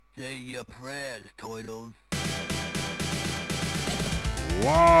Say your prayers, Turtles.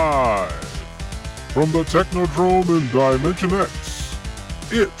 Live from the Technodrome in Dimension X,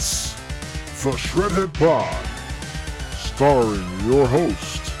 it's the Shredhead Pod, starring your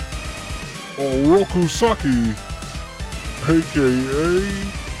host, Oroku Saki, aka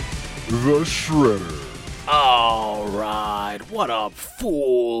the Shredder. Alright, what up,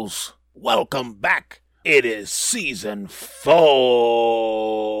 fools? Welcome back. It is season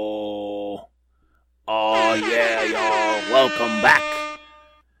 4. Oh yeah, y'all, welcome back.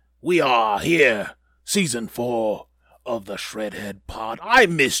 We are here, season 4 of the Shredhead Pod. I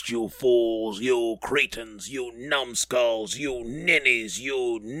missed you fools, you cretins, you numbskulls, you ninnies,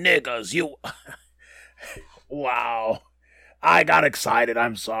 you niggers, you... Wow. I got excited,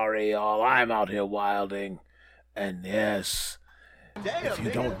 I'm sorry, y'all. I'm out here wilding. And yes, if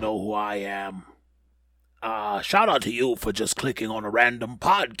you don't know who I am, shout out to you for just clicking on a random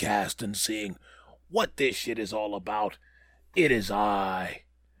podcast and seeing what this shit is all about. It is I,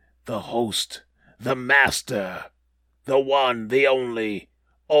 the host, the master, the one, the only,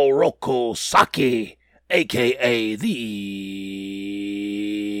 Oroku Saki, aka the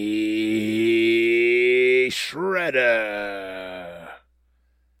Shredder.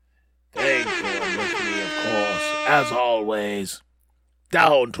 Thank you, and with me, of course, as always,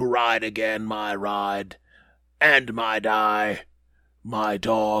 down to ride again my ride, and my die, my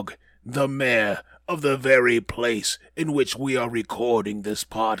dog, the mayor of the very place in which we are recording this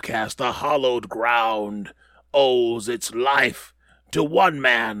podcast. The hallowed ground owes its life to one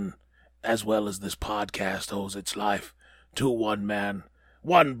man, as well as this podcast owes its life to one man,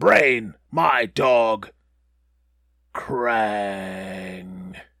 one brain, my dog,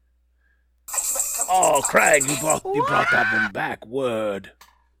 Krang. Oh, Krang, you brought that one back. Word.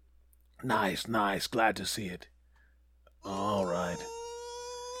 Nice. Glad to see it. All right.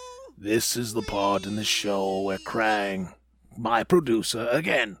 This is the part in the show where Krang, my producer,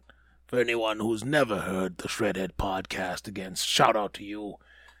 again, for anyone who's never heard the Shredhead podcast, again, shout out to you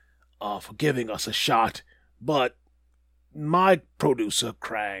for giving us a shot. But my producer,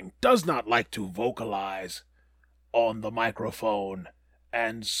 Krang, does not like to vocalize on the microphone,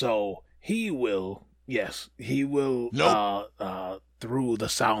 and so he will, through the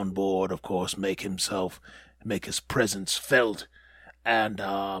soundboard, of course, make his presence felt, and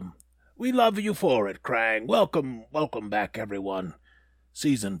we love you for it, Krang. Welcome back, everyone.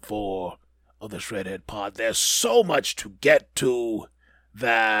 Season 4 of the Shredhead Pod. There's so much to get to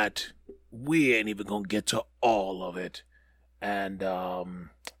that we ain't even gonna get to all of it, and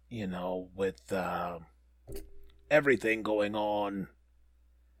with everything going on,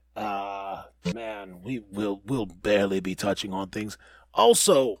 man, we'll barely be touching on things.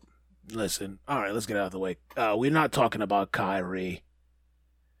 Also, listen, all right, let's get out of the way. We're not talking about Kyrie.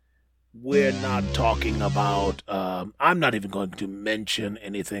 We're not talking about, I'm not even going to mention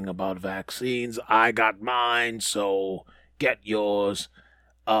anything about vaccines. I got mine, so get yours.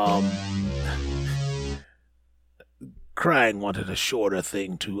 Krang wanted a shorter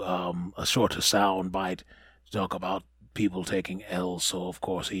sound bite to talk about people taking L's, so of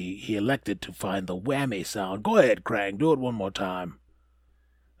course he elected to find the whammy sound. Go ahead, Krang, do it one more time.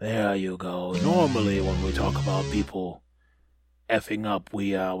 There you go. Normally, when we talk about people effing up,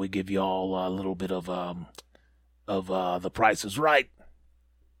 we give you all a little bit of The Price is Right.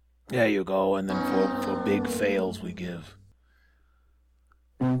 There you go. And then for big fails, we give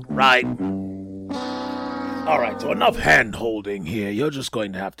right. All right. So enough hand holding here. You're just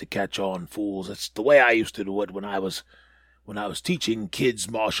going to have to catch on, fools. It's the way I used to do it when I was teaching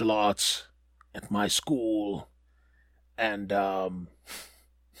kids martial arts at my school, and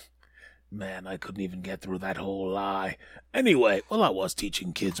man, I couldn't even get through that whole lie. Anyway, well, I was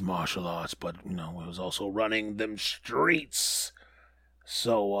teaching kids martial arts, but, I was also running them streets.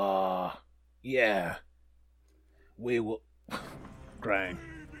 So, yeah. We will... Krang.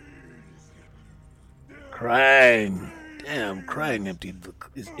 Damn, Krang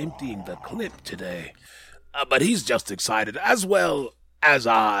is emptying the clip today. But he's just excited, as well as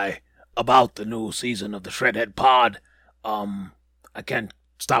I, about the new season of the Shredhead Pod. I can't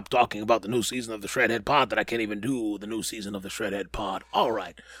stop talking about the new season of the Shredhead Pod that I can't even do the new season of the Shredhead Pod. All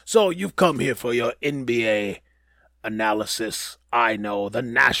right, so you've come here for your NBA analysis. I know, the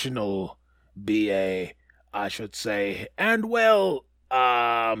national BA, I should say. And, well,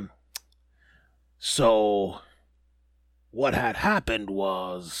 so what had happened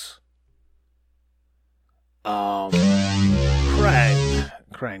was, Krang,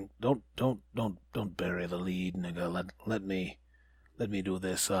 don't bury the lead, nigga. Let me do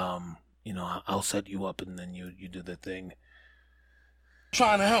this. I'll set you up and then you do the thing.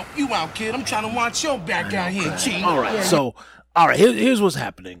 Trying to help you out, kid. I'm trying to watch your back out here, Chief. All right, here's what's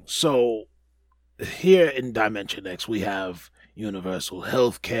happening. So, here in Dimension X, we have universal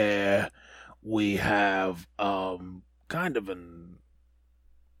health care. We have kind of an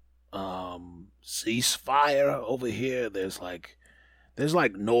ceasefire over here. There's like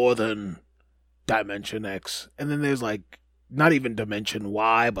Northern Dimension X, and then there's like not even Dimension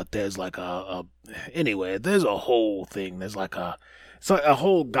Y, but there's like anyway, there's a whole thing. There's like a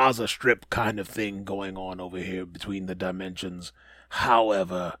whole Gaza Strip kind of thing going on over here between the dimensions.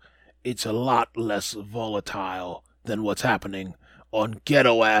 However, it's a lot less volatile than what's happening on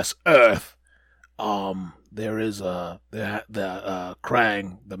ghetto ass Earth. There is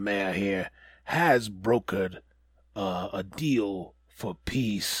Krang, the mayor here, has brokered a deal for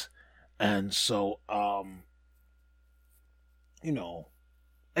peace, and so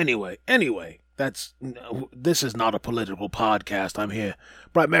anyway, this is not a political podcast. I'm here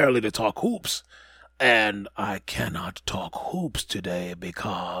primarily to talk hoops, and I cannot talk hoops today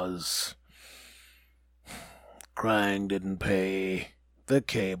because Krang didn't pay the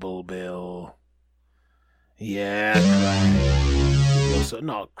cable bill. Yeah, Krang.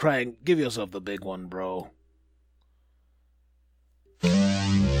 Krang, give yourself the big one, bro.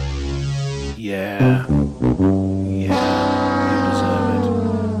 Yeah, you deserve it.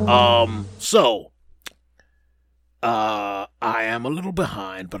 I am a little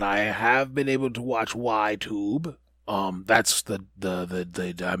behind, but I have been able to watch YTube. That's the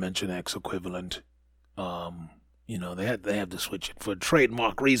Dimension X equivalent. They have to switch it for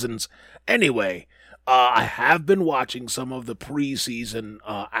trademark reasons. Anyway, I have been watching some of the preseason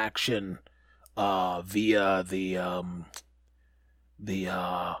action via the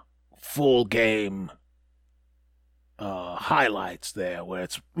full game highlights there, where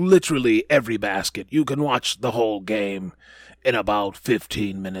it's literally every basket. You can watch the whole game in about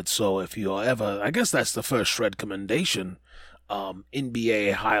 15 minutes. So if you're ever, I guess that's the first Shred commendation.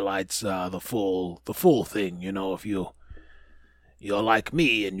 NBA highlights the full thing. If you're like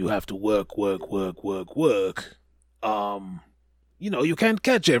me and you have to work. You can't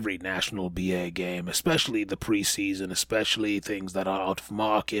catch every national BA game, especially the preseason, especially things that are out of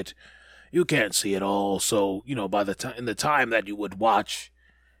market. You can't see it all. So, by the time that you would watch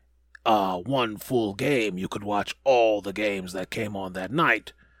one full game, you could watch all the games that came on that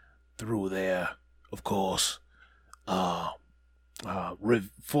night through there, of course. Full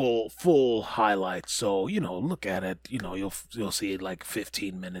highlights. So, look at it. You'll see it like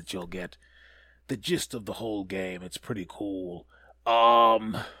 15 minutes. You'll get the gist of the whole game. It's pretty cool.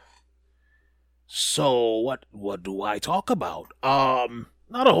 So what do I talk about?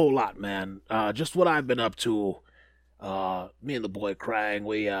 Not a whole lot, man. Just what I've been up to. Me and the boy Krang,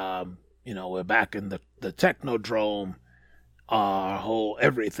 we're back in the Technodrome. Our whole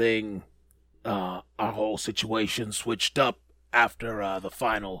situation switched up after the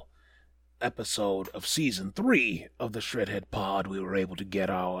final episode of season 3 of the Shredhead Pod. We were able to get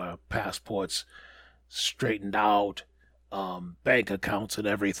our passports straightened out, bank accounts and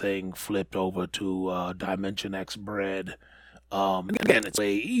everything flipped over to Dimension X bread. Again, it's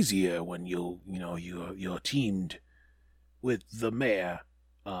way easier when you're teamed with the mayor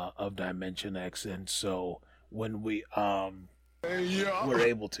of Dimension X, and so when we were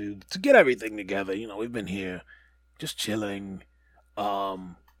able to get everything together, we've been here just chilling.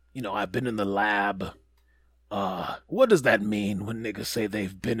 I've been in the lab. What does that mean when niggas say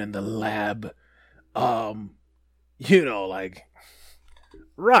they've been in the lab?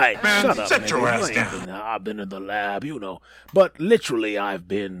 Right, Man, shut up, sit nigga. your ass down. I've been in the lab, But literally, I've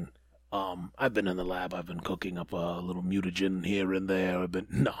been in the lab. I've been cooking up a little mutagen here and there.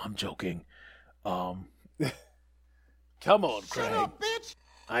 No, I'm joking. Come on, Craig. Shut up, bitch.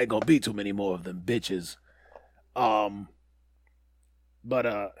 I ain't gonna be too many more of them bitches. But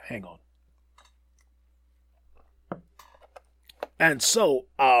hang on. And so,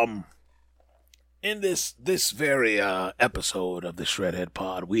 in this very episode of the Shredhead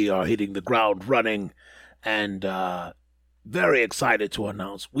Pod, we are hitting the ground running, and very excited to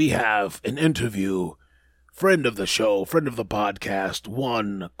announce we have an interview. Friend of the show, friend of the podcast,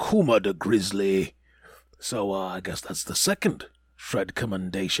 one Kuma the Grizzly. So I guess that's the second Shred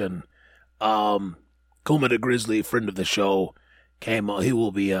commendation. Kuma the Grizzly, friend of the show, came on. He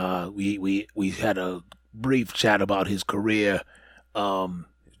will be. We had a brief chat about his career.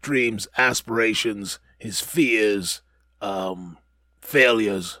 Dreams, aspirations, his fears,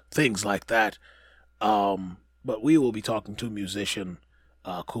 failures, things like that. But we will be talking to musician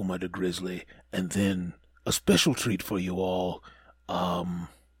Kuma the Grizzly, and then a special treat for you all.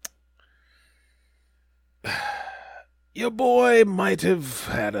 Your boy might have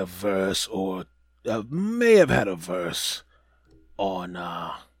had a verse, or may have had a verse on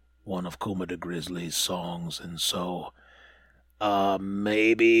one of Kuma the Grizzly's songs, and so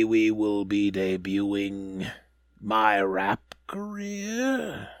maybe we will be debuting my rap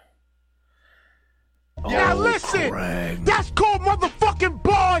career. Now Oh, listen, Krang. that's called motherfucking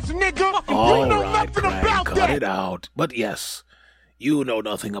bars, nigga. All You know right, nothing Krang, about cut that. it out. But yes, you know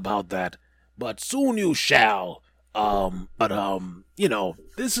nothing about that. But soon you shall. You know,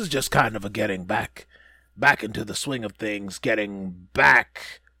 this is just kind of a getting back into the swing of things, getting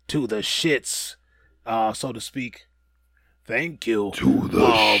back to the shits, so to speak. Thank you. To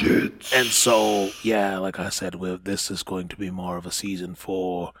the shits. And so, yeah, like I said, this is going to be more of a season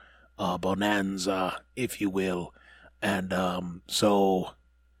 4 bonanza, if you will. And so,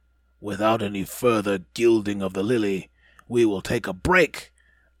 without any further gilding of the lily, we will take a break,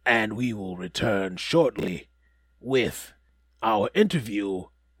 and we will return shortly with our interview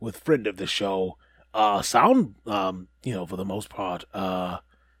with friend of the show, for the most part,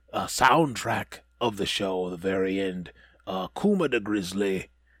 soundtrack of the show, the very end, Kuma the Grizzly,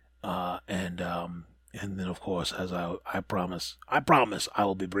 and then of course, as I promise I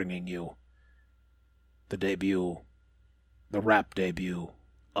will be bringing you the rap debut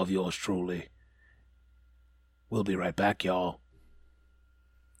of yours truly. We'll be right back, y'all.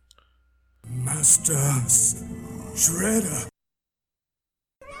 Master Shredder.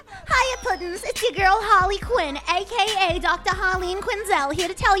 Hiya, Puddins. It's your girl, Holly Quinn, a.k.a. Dr. Holly and Quinzel, here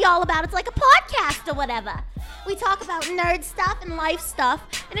to tell you all about It's Like a Podcast or whatever. We talk about nerd stuff and life stuff,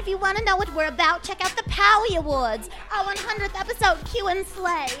 and if you want to know what we're about, check out the Powie Awards, our 100th episode, Q and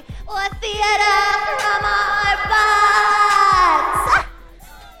Slay, or Theater from Our Butts.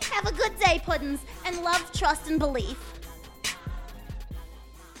 Have a good day, Puddins, and love, trust, and belief.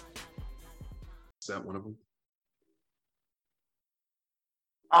 Is that one of them?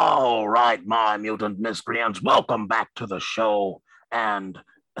 All right, my mutant miscreants, welcome back to the show, and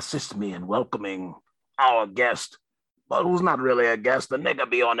assist me in welcoming our guest, but who's not really a guest. The nigga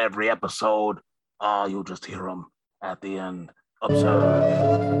be on every episode. You'll just hear him at the end.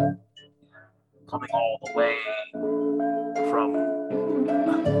 Observe. Coming all the way from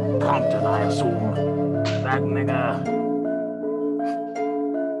Compton, I assume. That nigga,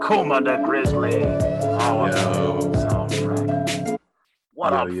 Kuma the Grizzly. Our soundtrack.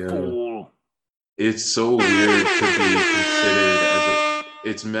 What a fool. It's so weird to be considered as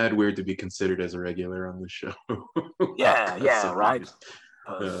it's mad weird to be considered as a regular on the show. Yeah, So right.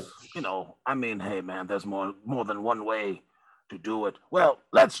 Yeah. You know, I mean, hey man, there's more than one way to do it. Well,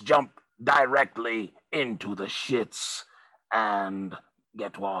 let's jump directly into the shits and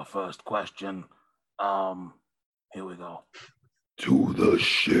get to our first question. Here we go. To the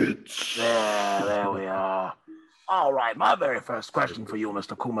shits. There we are. All right, my very first question for you,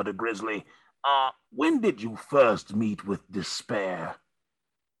 Mr. Kuma the Grizzly. When did you first meet with despair?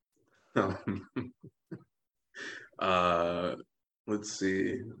 Let's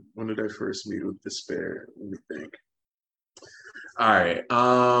see. When did I first meet with despair? Let me think. All right.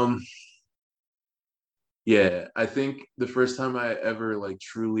 Yeah, I think the first time I ever like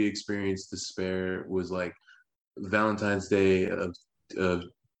truly experienced despair was like Valentine's Day of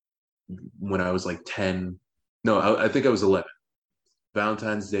when I was like 10. No, I think I was 11.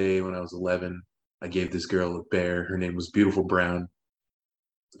 Valentine's Day when I was 11, I gave this girl a bear. Her name was Beautiful Brown.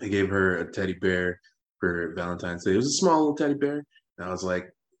 I gave her a teddy bear for Valentine's Day. It was a small little teddy bear. And I was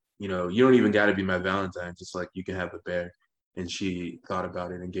like, you know, you don't even got to be my Valentine. Just like you can have the bear. And she thought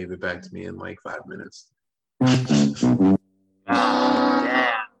about it and gave it back to me in like 5 minutes.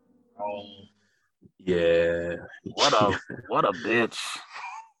 Yeah. Yeah. What a bitch.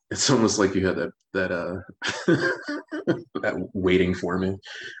 It's almost like you had that that waiting for me.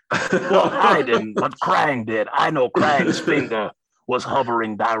 Well, I didn't, but Krang did. I know Krang's finger was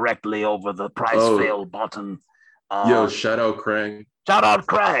hovering directly over the price fail button. Yo, shout out Krang. Shout out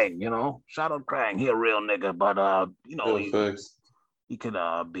Krang, you know. Shout out Krang. He a real nigga, but you know, he could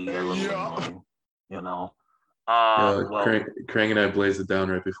be a little annoying, you know. Krang and I blazed it down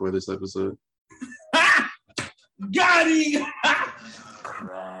right before this episode. Got him!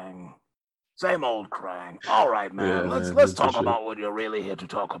 Krang. Same old Krang. All right, man. Yeah, let's talk about what you're really here to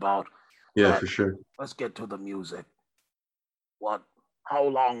talk about. Yeah, for sure. Let's get to the music. How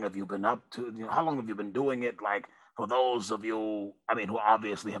long have you been up to? How long have you been doing it? Like, for those of you, I mean, who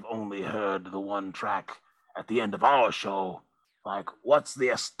obviously have only heard the one track at the end of our show, like, what's the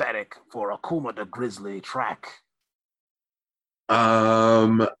aesthetic for a Kuma the Grizzly track?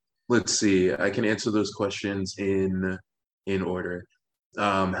 Let's see. I can answer those questions in order.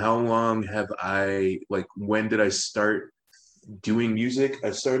 How long have I like? When did I start doing music?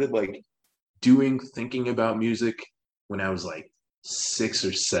 I started like thinking about music when I was like 6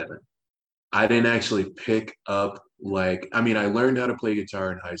 or 7. I didn't actually pick up like, I mean, I learned how to play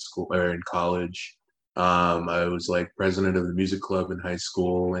guitar in high school or in college. I was like president of the music club in high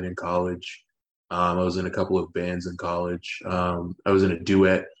school and in college. I was in a couple of bands in college. I was in a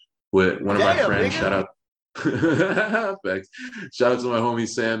duet with one of my friends. Shout out, thanks. Shout out to my homie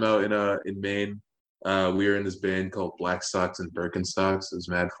Sam out in Maine. We were in this band called Black Socks and Birkenstocks. It was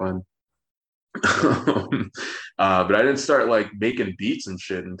mad fun. But I didn't start like making beats and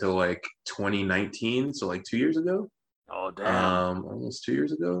shit until like 2019, so like 2 years ago. Oh damn! Almost 2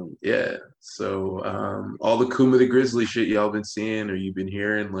 years ago. Yeah. So all the Kuma the Grizzly shit y'all been seeing or you've been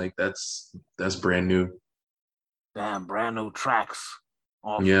hearing, like that's brand new. Damn, brand new tracks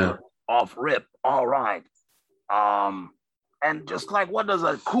off Yeah. off rip. All right. And just like, what does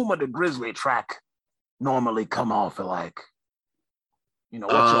a Kuma the Grizzly track normally come off of like? You know,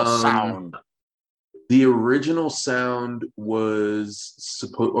 what's your sound? The original sound was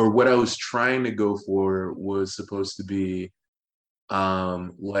supposed, or what I was trying to go for was supposed to be,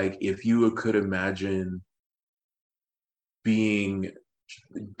 like if you could imagine being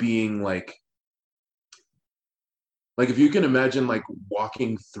like if you can imagine like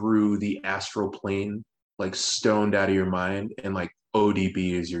walking through the astral plane, like stoned out of your mind, and like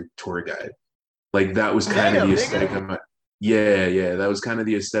ODB is your tour guide. Like that was kind of the aesthetic of my, yeah, that was kind of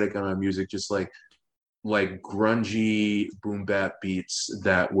the aesthetic of my music, just like grungy boom bap beats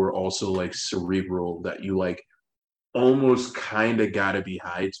that were also like cerebral, that you like almost kind of gotta be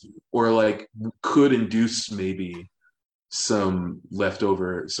high to, or like could induce maybe some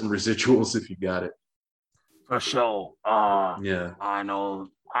leftover, some residuals if you got it. For sure. Yeah. I know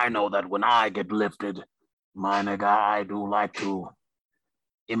that when I get lifted, my nigga, I do like to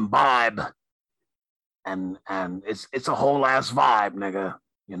imbibe, and it's a whole ass vibe, nigga.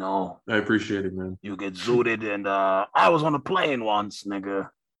 You know, I appreciate it, man. you get zooted, and I was on a plane once, nigga.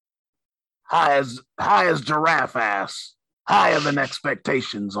 High as giraffe ass, higher than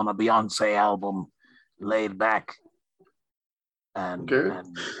expectations on a Beyonce album, laid back and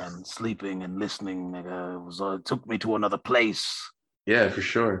sleeping and listening, nigga. It was it took me to another place. Yeah, for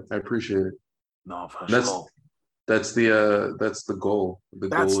sure. I appreciate it. No, for sure. That's the goal.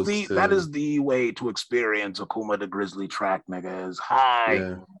 That is the way to experience a Kuma the Grizzly track, nigga. Is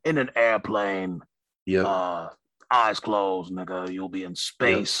high in an airplane. Yeah. Eyes closed, nigga. You'll be in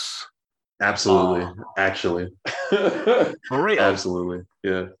space. Yep. Absolutely. Actually. For real. Absolutely.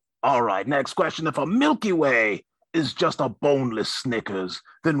 Yeah. All right. Next question. If a Milky Way is just a boneless Snickers,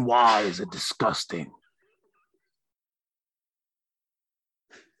 then why is it disgusting?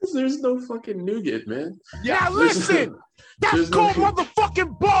 There's no fucking nougat, man. Yeah, listen. That's called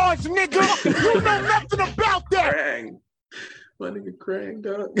motherfucking bars, nigga. You know nothing about that. Krang. My nigga Krang,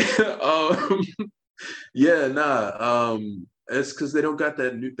 dog. Yeah, nah. It's because they don't got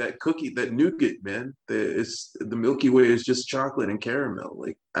that cookie, that nougat, man. The Milky Way is just chocolate and caramel.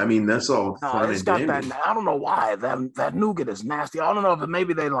 Like, I mean, that's all fun and dandy. I don't know why that nougat is nasty. I don't know if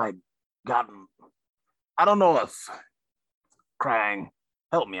maybe they like gotten. I don't know if Krang.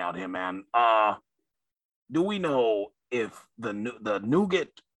 Help me out here, man. Do we know if the nougat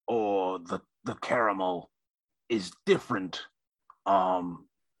or the caramel is different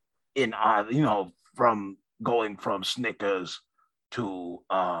in either, you know, from going from Snickers to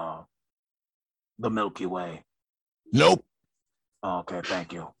the Milky Way? Nope. Okay,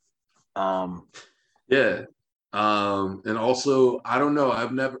 thank you. Yeah. And also, I don't know.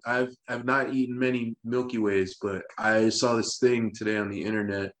 I've not eaten many Milky Ways, but I saw this thing today on the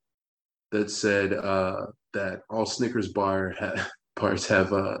internet that said that all Snickers bars have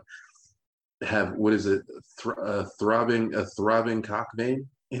what is it? A throbbing cock vein.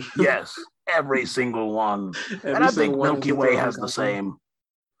 Yes, every single one. And I think Milky Way has the same.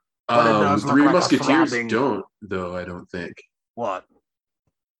 Three Musketeers don't, though. I don't think. What?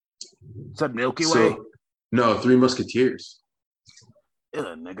 Is that Milky Way? No, Three Musketeers.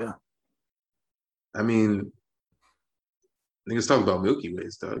 Yeah, nigga. I mean, niggas talk about Milky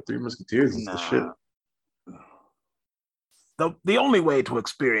Ways, dog. Three Musketeers is the shit. The only way to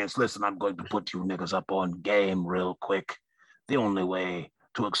experience, listen, I'm going to put you niggas up on game real quick. The only way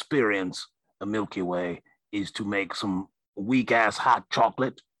to experience the Milky Way is to make some weak-ass hot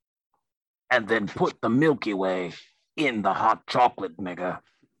chocolate and then put the Milky Way in the hot chocolate, nigga.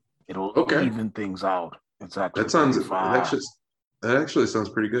 It'll even things out. It's actually that actually sounds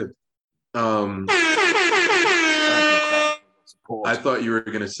pretty good. support. I thought you were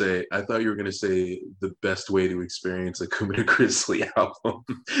gonna say the best way to experience a Kuma Grizzly album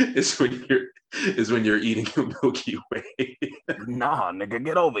is when you're eating a Milky Way. Nah, nigga,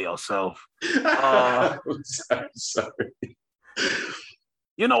 get over yourself. I'm sorry.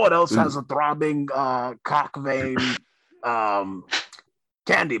 You know what else has a throbbing cock vein?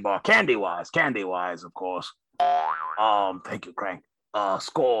 Candy bar, Candy Wise, of course. Thank you, Crank.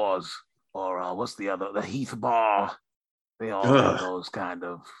 Scores, or what's the other? The Heath bar. They all have those kind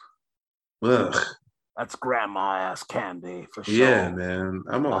of. Ugh. That's grandma ass candy for sure. Yeah, man,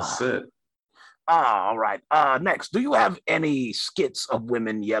 I'm all set. All right. Next, do you have any skits of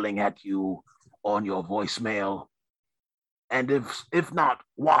women yelling at you on your voicemail? And if not,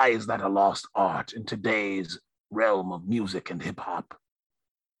 why is that a lost art in today's realm of music and hip hop?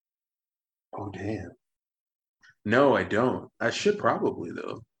 Oh damn. No, I don't. I should probably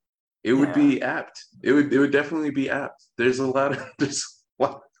though. It would be apt. It would definitely be apt. There's a lot of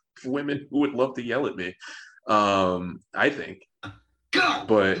women who would love to yell at me. I think. Go.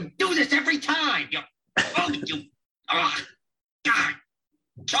 But you do this every time. Oh, God.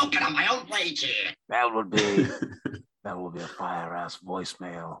 Choking on my own rage here. That would be a fire ass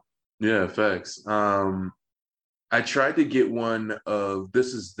voicemail. Yeah, facts. I tried to get one of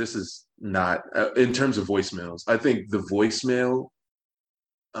this is not in terms of voicemails. I think the voicemail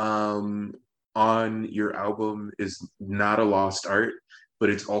on your album is not a lost art, but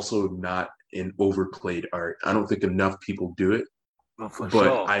it's also not an overplayed art. I don't think enough people do it. But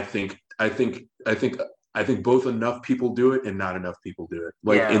sure. I think both enough people do it and not enough people do it.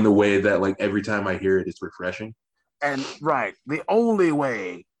 Like in the way that like every time I hear it, it's refreshing. And right, the only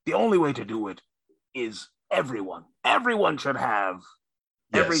way to do it is everyone. Everyone should have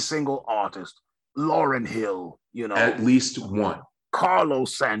every single artist. Lauryn Hill, at least one.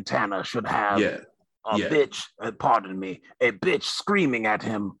 Carlos Santana should have a bitch. Pardon me, a bitch screaming at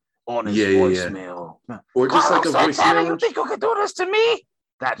him on his voicemail. Or just Carlos like a Santana, voicemail. You think you could do this to me?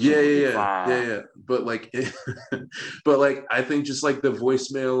 That yeah. But like, I think just like the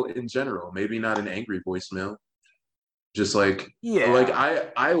voicemail in general, maybe not an angry voicemail. Just like, like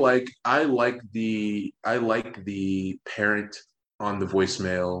I like the parent on the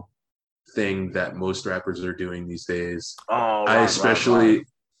voicemail thing that most rappers are doing these days. Oh, I especially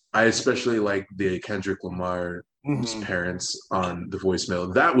like the Kendrick Lamar's parents on the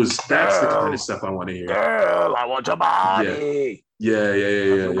voicemail. That's the kind of stuff I want to hear. Girl, I want your body. Yeah.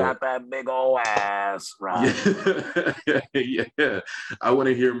 You got that big old ass, right? Yeah. I want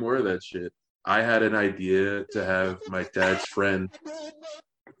to hear more of that shit. I had an idea to have my dad's friend.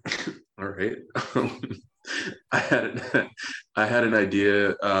 All right. I had an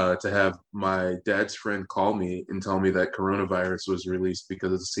idea to have my dad's friend call me and tell me that coronavirus was released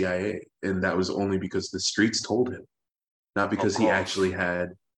because of the CIA, and that was only because the streets told him, not because he actually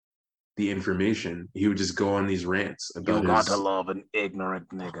had the information. He would just go on these rants about. You got to love an ignorant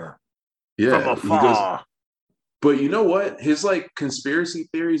nigga. Yeah, from afar. But you know what? His like conspiracy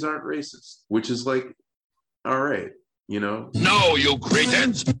theories aren't racist, which is like, all right, No, you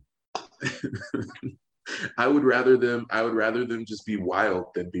cretins. I would rather them just be wild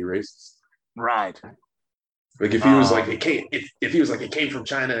than be racist. Right. Like if he was like it came from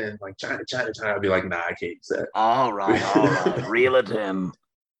China and like China, I'd be like, nah, I can't use that. All right. Reel it in.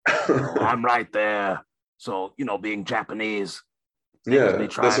 I'm right there. So, being Japanese. Yeah,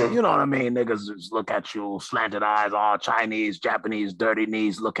 that's what, you know what I mean? Niggas just look at you, slanted eyes, all Chinese, Japanese, dirty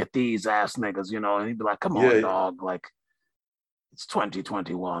knees. Look at these ass niggas, and he'd be like, "Come on, dog! Like, it's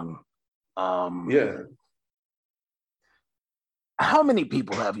 2021." Yeah. How many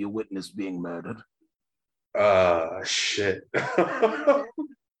people have you witnessed being murdered? Shit.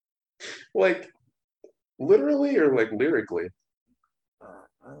 Like, literally or like lyrically?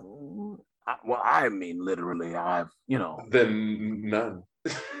 Well, I mean, literally, Then none.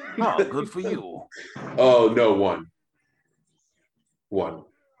 No, good for you. Oh, no, one.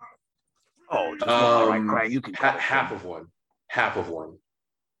 Oh, just right, Craig, you can half of one. Half of one.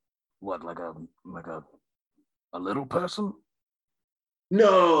 What, like a little person?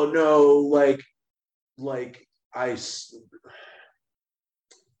 No, like I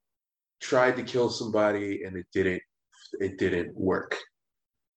tried to kill somebody and it didn't work.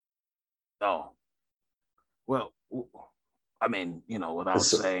 Oh, well, I mean, without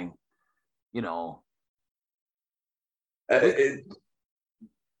saying,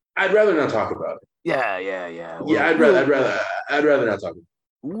 I'd rather not talk about it. Yeah. Well, I'd rather not talk about it.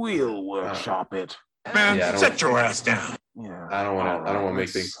 We'll workshop it. Man, sit your ass down. Yeah. I don't want to make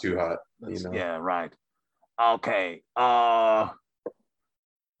things too hot. Yeah, right. Okay.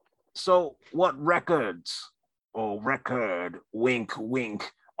 So what records or record, wink, wink,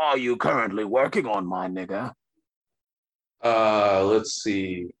 are you currently working on, my nigga? Let's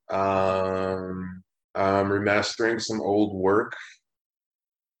see. I'm remastering some old work.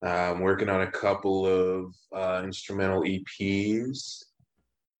 I'm working on a couple of instrumental EPs.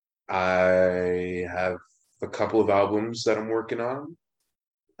 I have a couple of albums that I'm working on.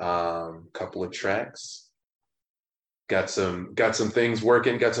 Couple of tracks. Got some things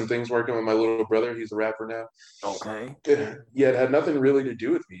working. Got some things working with my little brother. He's a rapper now. Okay. Yeah, it had nothing really to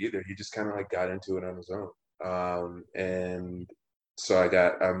do with me either. He just kind of like got into it on his own. And so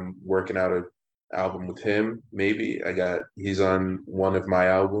I'm working out an album with him. Maybe he's on one of my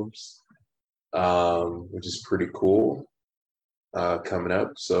albums, which is pretty cool. Coming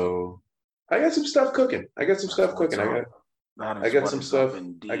up. So I got some stuff cooking. I got some stuff cooking. I got some stuff.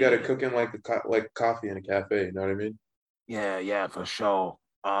 I got it cooking like coffee in a cafe. You know what I mean? Yeah, for sure.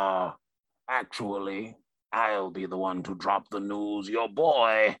 Actually, I'll be the one to drop the news. Your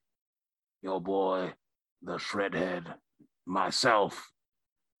boy, the Shredhead, myself,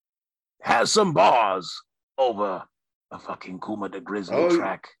 has some bars over a fucking Kuma the Grizzly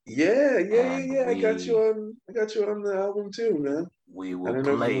track. Yeah. I got you on the album too, man. We will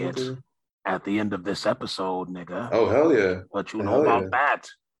play it at the end of this episode, nigga. Oh hell yeah! What you know about that?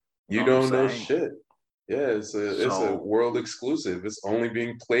 You don't know shit. Yeah, it's a world exclusive. It's only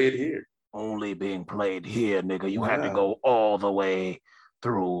being played here. Only being played here, nigga. You had to go all the way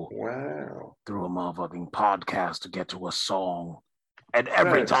through a motherfucking podcast to get to a song. And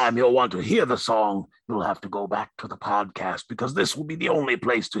every time you'll want to hear the song, you'll have to go back to the podcast because this will be the only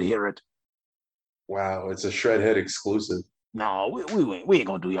place to hear it. Wow, it's a Shredhead exclusive. No, we ain't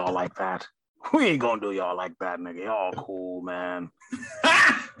gonna do y'all like that. We ain't gonna do y'all like that, nigga. Y'all cool, man.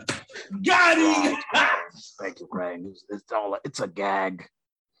 Got him! Thank you, Craig. It's a gag.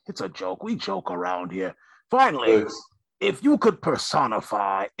 It's a joke. We joke around here. Finally, if you could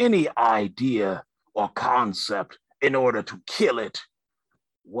personify any idea or concept in order to kill it,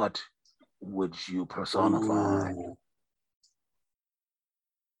 what would you personify? Ooh.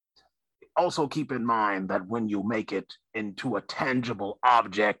 Also keep in mind that when you make it into a tangible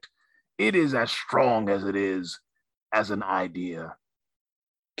object, it is as strong as it is as an idea.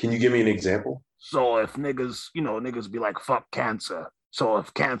 Can you give me an example? So if niggas be like, fuck cancer. So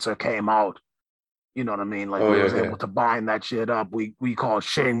if cancer came out, you know what I mean? Like we was able to bind that shit up. We call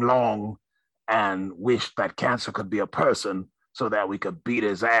Shane Long and wish that cancer could be a person so that we could beat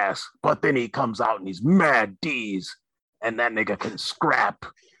his ass. But then he comes out and he's mad D's and that nigga can scrap.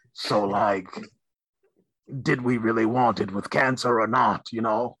 So like, did we really want it with cancer or not, you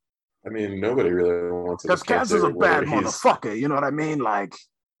know? I mean, nobody really wants it. Because cancer's a bad motherfucker, you know what I mean? Like,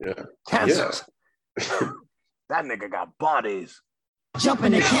 cancer. Yeah. That nigga got bodies. Jump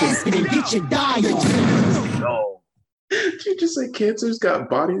in the casket and get your dying. No. Did you just say cancer's got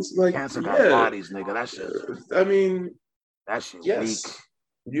bodies? Like cancer got bodies, nigga. That shit. I mean, that shit weak.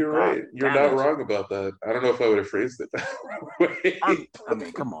 You're right. You're not wrong about that. I don't know if I would have phrased it that way. I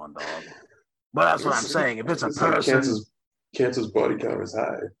mean, come on, dog. But that's what I'm saying. If it's a person, cancer's body count is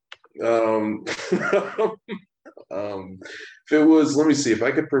high. If it was, let me see, if I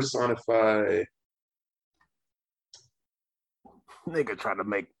could personify. Nigga trying to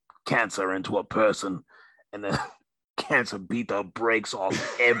make cancer into a person, and then cancer beat the brakes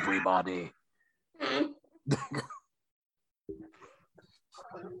off everybody.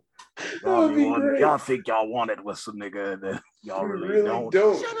 Y'all think y'all want it with some nigga, and then y'all really don't.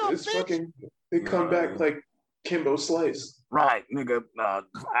 It's bitch. Fucking. They come back like Kimbo Slice. Right, nigga.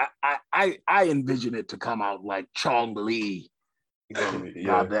 I envision it to come out like Chong Li.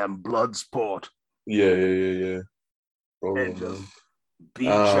 Goddamn blood sport. Yeah. And just beat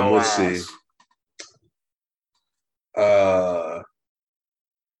your let's ass. See.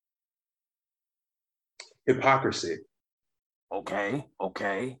 Hypocrisy. Okay.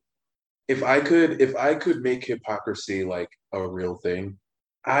 If I could make hypocrisy like a real thing,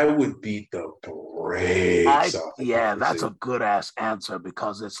 I would beat the brakes off. Yeah, that's a good ass answer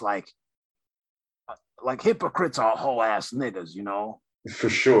because it's like hypocrites are whole ass niggas, you know? For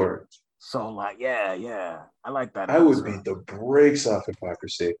sure. So like, yeah, I like that. I would beat the brakes off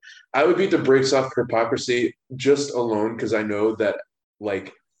hypocrisy. I would beat the brakes off hypocrisy just alone because I know that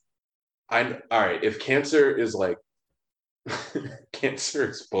like all right. If cancer is like cancer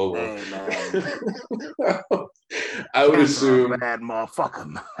is Bolo, hey, man. I would assume bad motherfucker,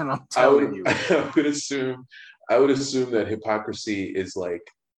 man. I'm telling you. I would assume that hypocrisy is like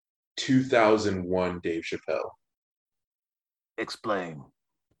 2001 Dave Chappelle. Explain.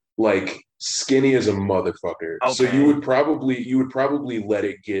 like skinny as a motherfucker. Okay. So you would probably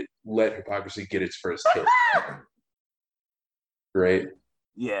let hypocrisy get its first hit. Right?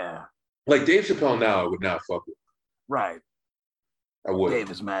 Yeah. Like Dave Chappelle now I would not fuck with. Right. I would. Dave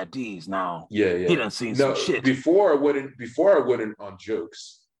is Mad D's now. Yeah. He done seen some shit. Before I wouldn't on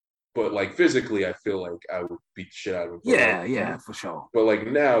jokes. But like physically, I feel like I would beat the shit out of him. Yeah, for sure. But like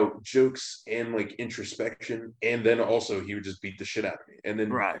now, jokes and like introspection, and then also he would just beat the shit out of me, and then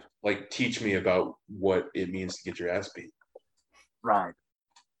like teach me about what it means to get your ass beat. Right.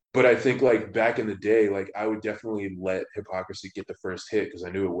 But I think like back in the day, like I would definitely let hypocrisy get the first hit because I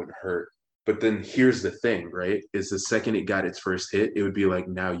knew it wouldn't hurt. But then here's the thing, right? Is the second it got its first hit, it would be like,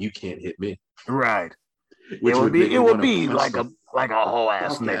 now you can't hit me. Right. Which it would be like a whole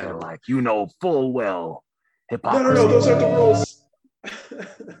ass nigga, like full well hypocrisy. No, those aren't the rules.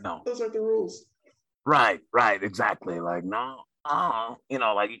 No, those aren't the rules. Right, exactly. Like no,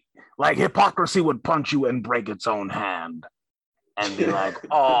 like hypocrisy would punch you and break its own hand, and be like,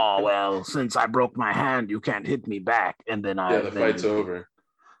 oh well, since I broke my hand, you can't hit me back, and then the fight's over.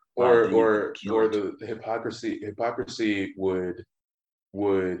 Or the hypocrisy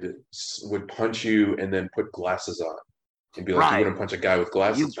would punch you and then put glasses on and be like, you wouldn't punch a guy with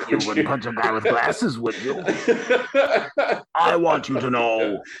glasses. You wouldn't punch a guy with glasses, would you? I want you to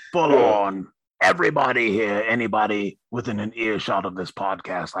know, full on, everybody here, anybody within an earshot of this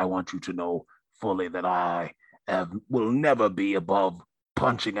podcast, I want you to know fully that I will never be above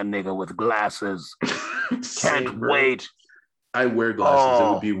punching a nigga with glasses. Can't wait. I wear glasses. It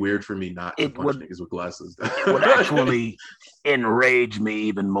would be weird for me not to punch niggas with glasses. It would actually enrage me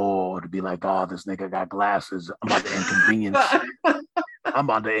even more to be like, oh, this nigga got glasses. I'm about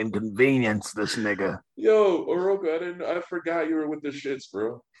to inconvenience this nigga. Yo, Oroka, I forgot you were with the shits,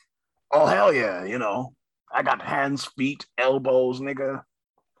 bro. Oh, hell yeah. I got hands, feet, elbows, nigga.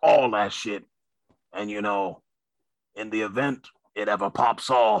 All that shit. And, in the event it ever pops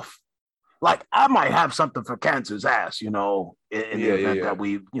off, like I might have something for cancer's ass, in the event that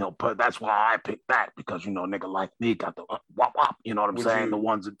we, that's why I picked that because, nigga like me got the wop wop, you know what I'm saying? The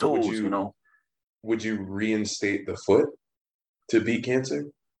ones and twos, Would you reinstate the foot to beat cancer?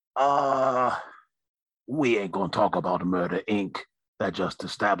 We ain't gonna talk about Murder Inc. That just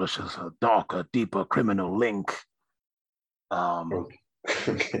establishes a darker, deeper criminal link.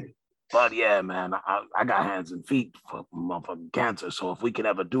 Okay. But yeah, man, I got hands and feet for motherfucking cancer. So if we can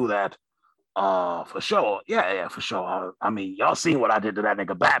ever do that, for sure. Yeah, for sure. I mean, y'all seen what I did to that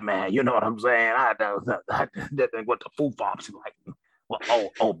nigga Batman. You know what I'm saying? I did that with the foo fops. Like,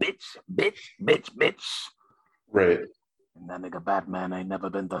 well, bitch. Right. And that nigga Batman ain't never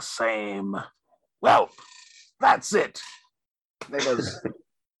been the same. Well, that's it. Niggas,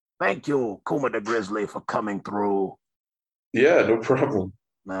 thank you, Kuma the Grizzly, for coming through. Yeah, no problem.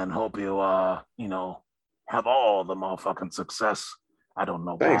 Man, hope you, have all the motherfucking success. I don't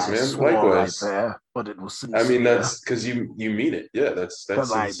know. Thanks, man. Likewise. Right there, but it was sincere. I mean, that's because you mean it. Yeah, that's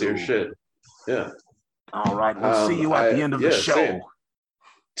sincere shit. Yeah. All right. We'll see you at the end of the show.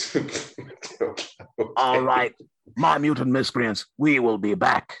 Okay. All right. My mutant miscreants, we will be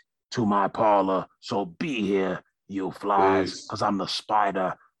back to my parlor. So be here, you flies, because I'm the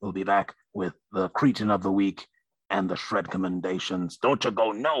spider. We'll be back with the Cretin of the week and the shred commendations. Don't you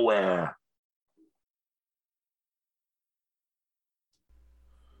go nowhere.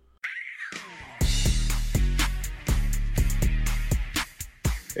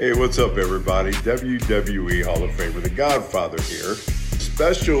 Hey, what's up, everybody? WWE Hall of Famer, The Godfather here.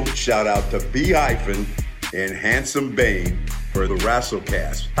 Special shout out to B-Hyphen and Handsome Bane for the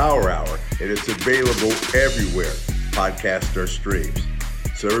Wrestlecast Power Hour, and it's available everywhere podcasts are streams.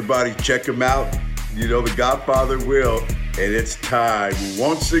 So everybody check them out. The Godfather will, and it's time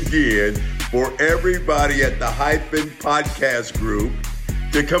once again for everybody at the Hyphen Podcast Group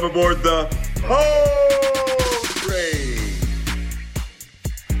to come aboard the whole train.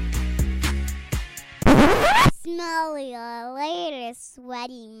 Smell you later,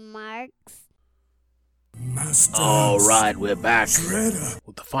 sweaty marks. All right, we're back with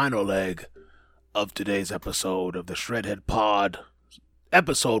the final leg of today's episode of the Shredhead Pod,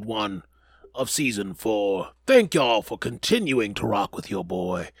 episode 1 of season 4. Thank y'all for continuing to rock with your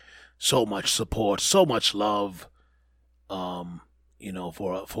boy. So much support, so much love.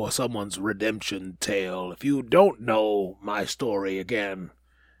 For someone's redemption tale. If you don't know my story, again,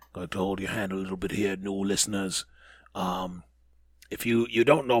 I'm going to hold your hand a little bit here, new listeners. If you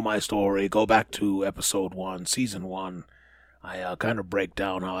don't know my story, go back to episode 1, season 1. I kind of break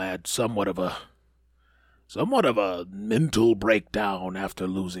down how I had somewhat of a mental breakdown after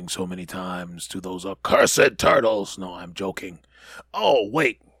losing so many times to those accursed turtles. No, I'm joking. Oh,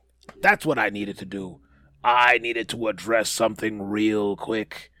 wait. that's what I needed to do. I needed to address something real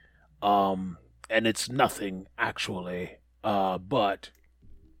quick. And it's nothing, actually. But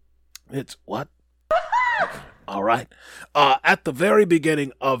it's what? All right. At the very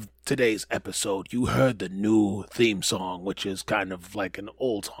beginning of today's episode, you heard the new theme song, which is kind of like an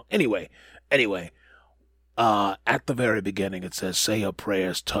old song. Anyway, at the very beginning, it says, say your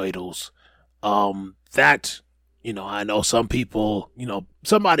prayers, turtles. That, I know some people,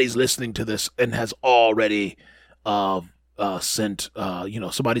 somebody's listening to this and has already, sent,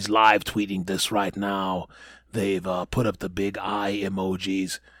 somebody's live tweeting this right now. They've, put up the big eye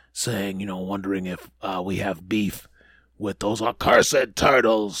emojis saying, wondering if, we have beef with those accursed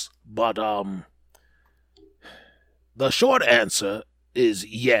turtles. But, the short answer is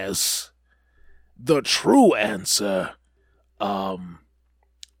yes. The true answer,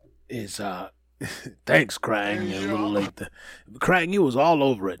 is, thanks, Krang. A little late. Krang, you was all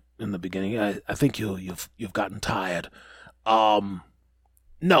over it in the beginning. I think you've gotten tired.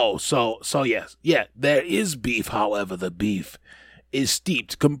 No, so yes. Yeah, there is beef, however, the beef is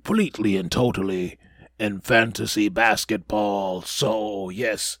steeped completely and totally in fantasy basketball. So,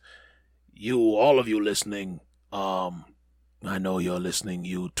 yes, all of you listening, I know you're listening,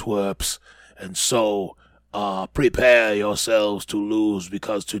 you twerps, and so, prepare yourselves to lose,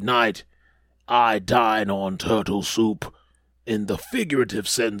 because tonight I dine on turtle soup in the figurative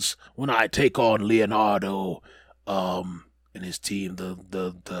sense when I take on Leonardo, and his team,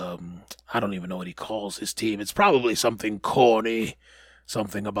 I don't even know what he calls his team. It's probably something corny,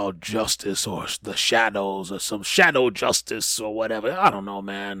 something about justice or the shadows or some shadow justice or whatever. I don't know,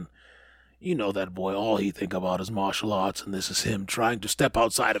 man. You know that boy, all he think about is martial arts, and this is him trying to step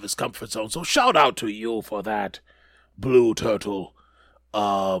outside of his comfort zone. So shout out to you for that, Blue Turtle.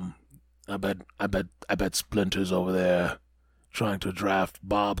 I bet Splinter's over there trying to draft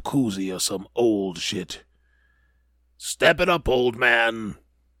Bob Cousy or some old shit. Step it up, old man.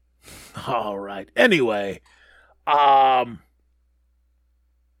 All right. Anyway, yeah,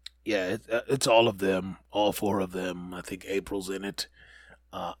 it's all of them, all four of them. I think April's in it.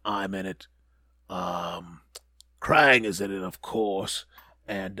 I'm in it. Krang is in it, of course,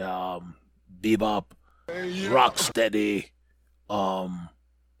 and Bebop, Rocksteady.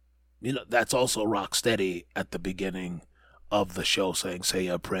 That's also Rocksteady at the beginning of the show, saying "Say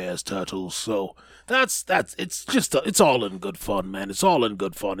your prayers, turtles." So that's it's all in good fun, man. It's all in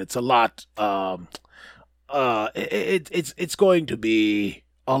good fun. It's a lot. It's going to be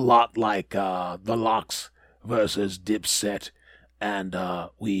a lot like the Locks versus Dipset. And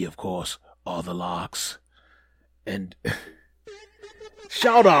we, of course, are the Locks. And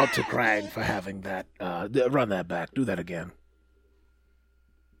shout out to Krang for having that. Run that back. Do that again.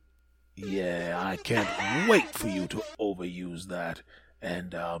 Yeah, I can't wait for you to overuse that.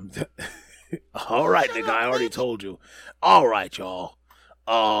 And, all right, nigga, I already told you. All right, y'all.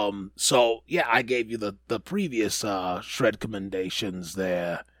 So, yeah, I gave you the previous shred commendations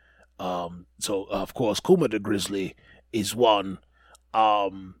there. So, of course, Kuma the Grizzly is one.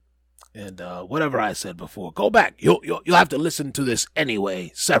 And whatever I said before, go back. You'll have to listen to this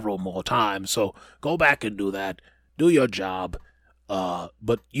anyway several more times. So go back and do that. Do your job.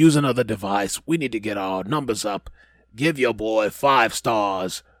 But use another device. We need to get our numbers up. Give your boy 5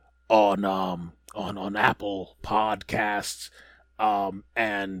 stars on Apple Podcasts.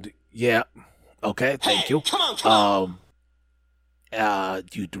 And yeah, okay, thank you. Come on.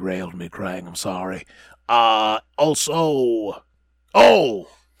 You derailed me, Krang. I'm sorry. Also. Oh,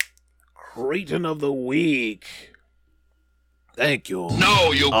 Cretin of the Week. Thank you.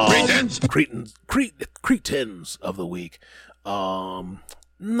 No, you cretins. Cretins of the Week.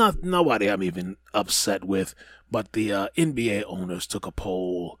 Nobody I'm even upset with, but the NBA owners took a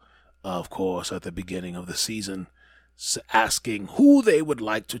poll, of course, at the beginning of the season, asking who they would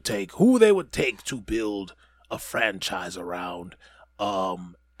take to build a franchise around.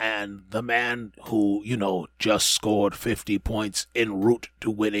 And the man who, just scored 50 points en route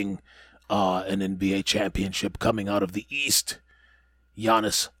to winning an NBA championship coming out of the East,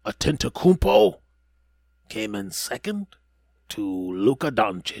 Giannis Antetokounmpo, came in second to Luka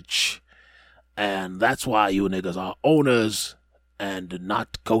Doncic. And that's why you niggas are owners and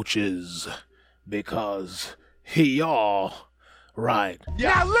not coaches, because y'all, right.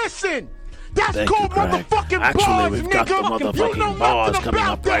 Now listen! That's Thank called you, Craig. motherfucking Actually, bars, we've nigga. got the You motherfucking know bars nothing coming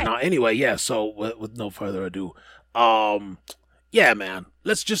about up right that. now. Anyway, yeah, so with no further ado, yeah, man,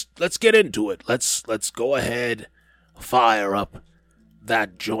 let's get into it. Let's go ahead, fire up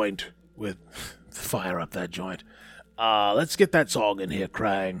that joint. Let's get that song in here,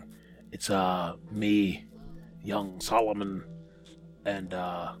 Krang. It's me, young Solomon, and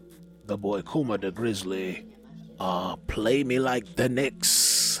the boy Kuma the Grizzly. Play me like the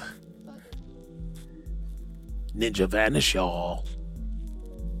Knicks. Ninja Vanish, y'all.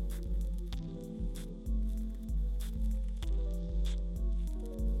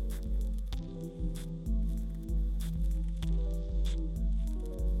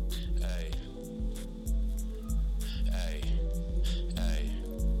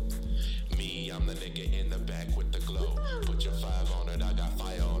 I'm the nigga in the back with the glow. Put your 5 on it, I got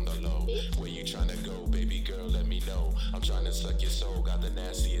fire on the low. Where you tryna go, baby girl, let me know. I'm tryna suck your soul, got the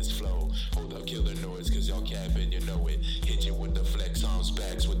nastiest flow. Hold up, kill the noise, cause y'all capping, you know it. Hit you with the flex, arms,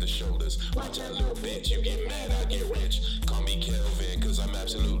 backs with the shoulders. Watch that little bitch, you get mad, I get rich. Call me Kelvin, cause I'm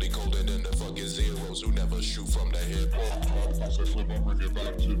absolutely colder than the fucking zeros who never shoot from the hip. I said flip, I bring it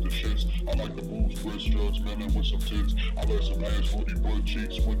back to the shits. I like the boobs, breast drugs, melon with some tits. I like some ass, 40 butt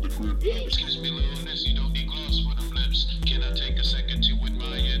cheeks with the grip. Excuse me, little miss, you don't need gloss for them lips. Can I take a second to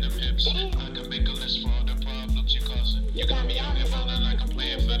admire the pips? I can make a list for all the problems you causing. You got me out here feeling like I'm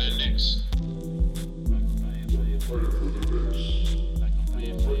playing for the Knicks.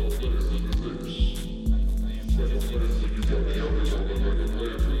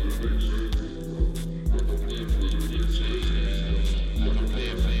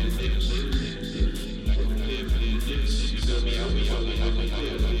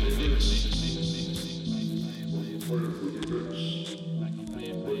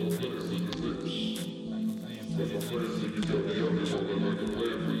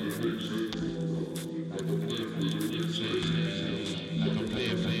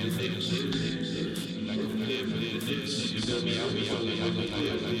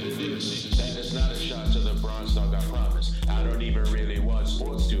 That is not a shot to the bronze dog, I promise. I don't even really watch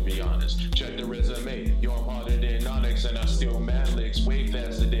sports, to be honest. Check the resume, yo, I'm harder than Onyx, and I steal mad licks way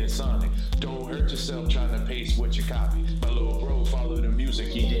faster than Sonic. Don't hurt yourself trying to paste what you copy. My little bro follow the music,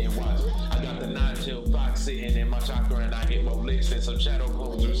 he didn't watch it. I got the 9-tailed fox sitting in my chakra, and I hit more licks than some shadow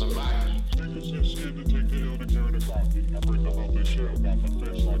clones or some Maki. Niggas just scared to take the L to carry the copy. I break them out the shell, got the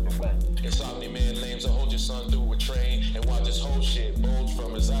face like a rock. Insomnia man lame, so hold your son through a train and watch this whole shit bulge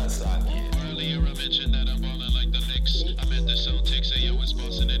from his eye socket. Earlier I mentioned that I'm ballin' like the Knicks. I meant the Celtics, hey yo, it's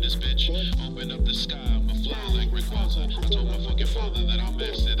bustin' in this bitch. Open up the sky, I'ma fly like Rayquaza. I told my fucking father that I'll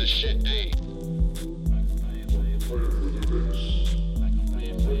master the shit, ayy.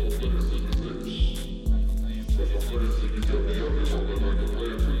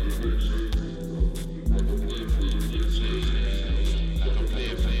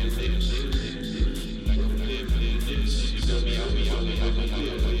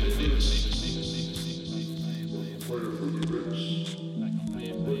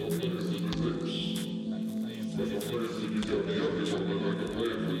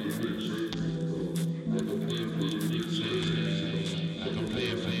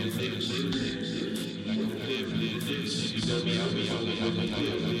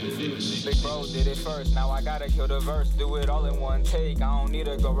 Big bro did it first, now I gotta kill the verse. Do it all in one take, I don't need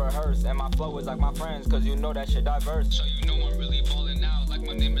to go rehearse. And my flow is like my friends, cause you know that shit diverse. So you know I'm really ballin' out, like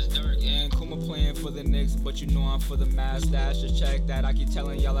my name is Dirk. And Kuma playing for the Knicks, but you know I'm for the mass stash. Just check that, I keep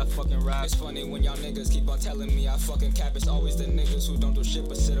telling y'all I fucking rap. It's funny when y'all niggas keep on telling me I fucking cap. It's always the niggas who don't do shit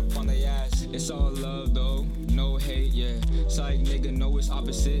but sit up on their ass. It's all love though, no hate, yeah. Psych nigga, know it's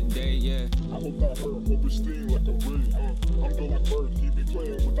opposite day, yeah. I hope that hurt, hope it sting like a ray, I'm good like bird, he be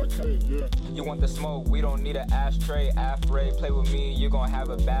playing with that K, yeah. You want the smoke, we don't need an ashtray. Afraid, play with me, you gon' have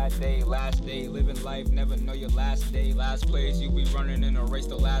a bad day. Last day, living life, never know your last day. Last place, you be running in a race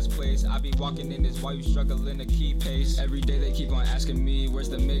to last place. I be walking in this while you struggling to keep pace. Every day they keep on asking me, where's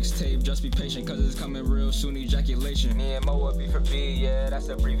the mixtape? Just be patient, cause it's coming real soon, ejaculation. Me and Mo would be for B, yeah, that's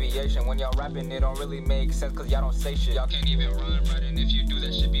abbreviation. When y'all rapping, it don't really make sense, cause y'all don't say shit. Y'all can't even rhyme right, and if you do,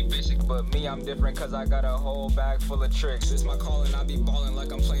 that shit be basic. But me, I'm different, cause I got a whole bag full of tricks. It's my calling, I be ballin'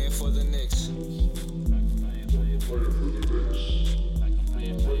 like I'm playing for the Knicks.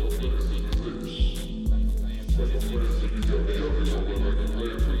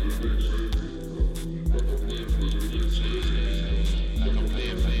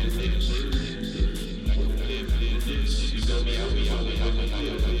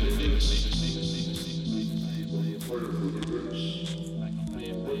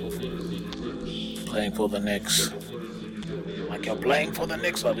 Playing for the Knicks. Like you're playing for the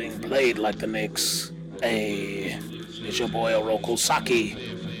Knicks or being played like the Knicks. Hey, it's your boy Oroku Saki.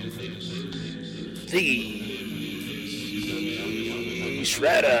 The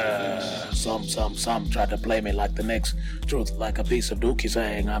Shredders. Some tried to play me like the Knicks. Truth like a piece of dookie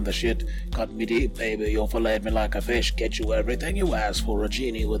saying I'm the shit. Cut me deep, baby, you'll fillet me like a fish. Get you everything you ask for, a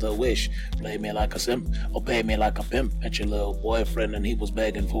genie with a wish. Play me like a simp, or pay me like a pimp. Met your little boyfriend and he was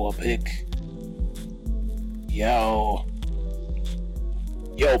begging for a pic. Yo,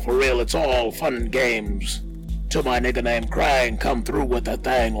 for real, it's all fun and games. To my nigga named Krang, come through with a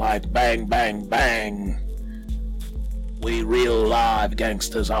thing like bang, bang, bang. We real live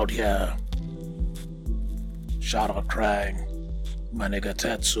gangsters out here. Shout out Krang. My nigga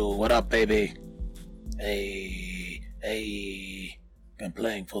Tetsu, what up, baby? Hey, been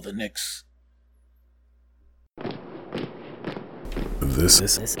playing for the Knicks. This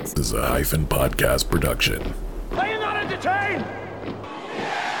is a Hyphen Podcast production. Are you not entertained?